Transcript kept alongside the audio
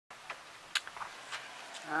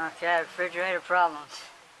Okay, refrigerator problems.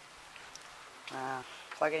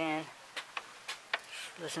 Plug it in,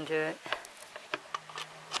 listen to it.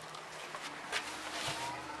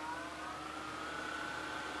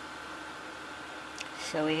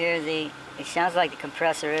 So we hear it sounds like the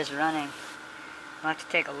compressor is running. We'll have to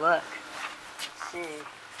take a look. Let's see.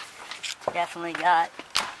 Definitely got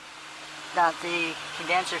the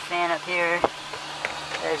condenser fan up here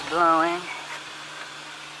that is blowing.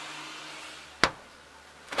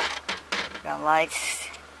 Got lights.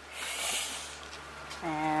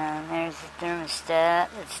 And there's the thermostat.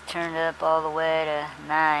 It's turned up all the way to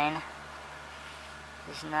 9.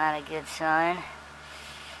 It's not a good sign.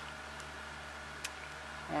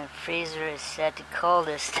 And the freezer is set to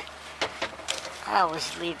coldest. I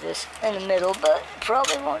always leave this in the middle, but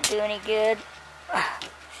probably won't do any good.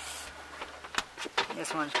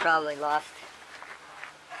 This one's probably lost.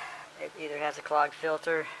 It either has a clogged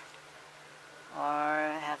filter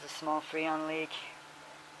or has a small freon leak.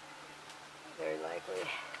 Very likely.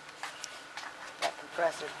 That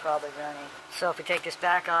compressor's probably running. So if we take this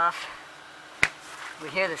back off, we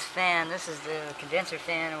hear this fan. This is the condenser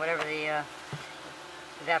fan or whatever the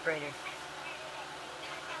evaporator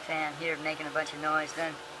fan here making a bunch of noise.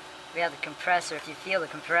 Then we have the compressor. If you feel the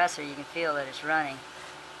compressor, you can feel that it's running.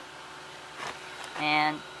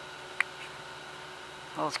 And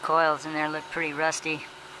those coils in there look pretty rusty.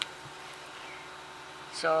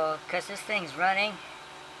 So, because this thing's running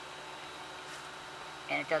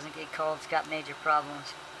and it doesn't get cold, it's got major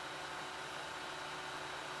problems.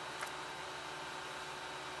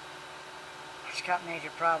 It's got major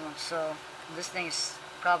problems. So this thing is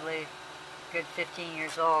probably a good 15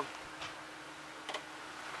 years old,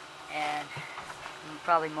 and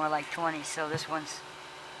probably more like 20. So this one's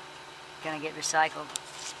gonna get recycled,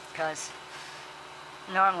 because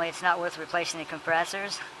normally it's not worth replacing the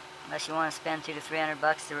compressors unless you want to spend $200 to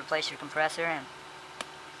 $300 to replace your compressor,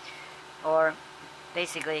 or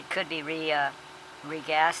basically it could be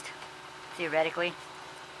regassed theoretically.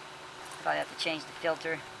 Probably have to change the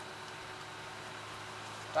filter,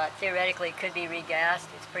 but theoretically it could be regassed.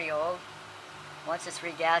 It's pretty old. Once it's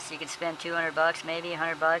regassed, you can spend $200, maybe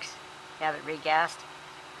 $100, have it regassed.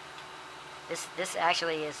 This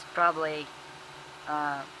actually is probably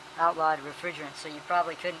outlawed refrigerant, so you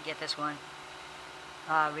probably couldn't get this one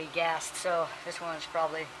regassed. So this one is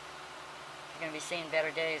probably going to be seeing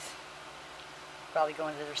better days. Probably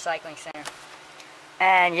going to the recycling center.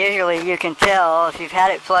 And usually you can tell if you've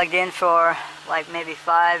had it plugged in for like maybe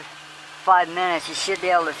five minutes, you should be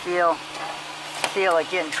able to feel it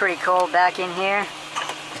getting pretty cold back in here.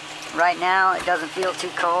 Right now it doesn't feel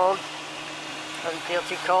too cold. Doesn't feel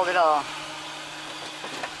too cold at all.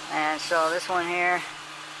 And so this one here,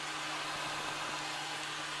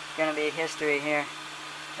 gonna be history here.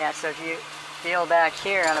 Yeah, so if you feel back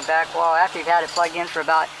here on the back wall, after you've had it plugged in for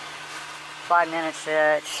about 5 minutes,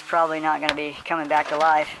 it's probably not gonna be coming back to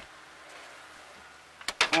life.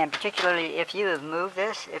 And particularly if you have moved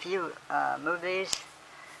this, if you move these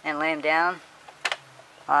and lay them down,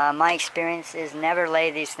 my experience is never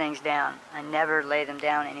lay these things down. I never lay them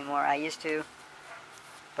down anymore. I used to,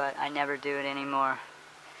 but I never do it anymore.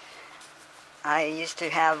 I used to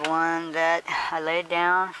have one that I laid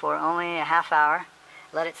down for only a half hour,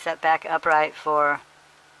 let it set back upright for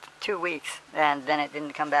 2 weeks, and then it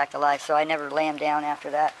didn't come back to life, so I never lay them down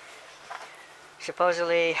after that.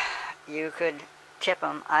 Supposedly you could tip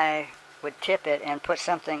them. I would tip it and put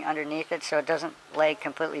something underneath it so it doesn't lay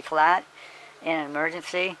completely flat in an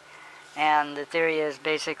emergency. And the theory is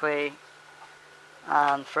basically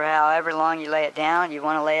for however long you lay it down, you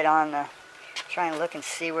want to lay it on the, try and look and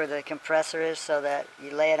see where the compressor is, so that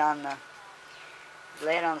you lay it on the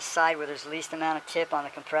side where there's the least amount of tip on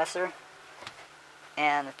the compressor.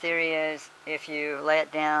 And the theory is if you lay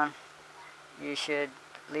it down, you should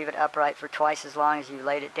leave it upright for twice as long as you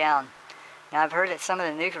laid it down. Now I've heard that some of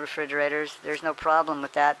the new refrigerators, there's no problem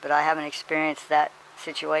with that, but I haven't experienced that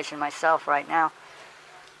situation myself right now.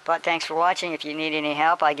 But thanks for watching. If you need any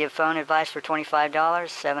help, I give phone advice for $25,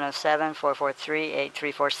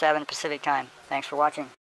 707-443-8347 Pacific Time. Thanks for watching.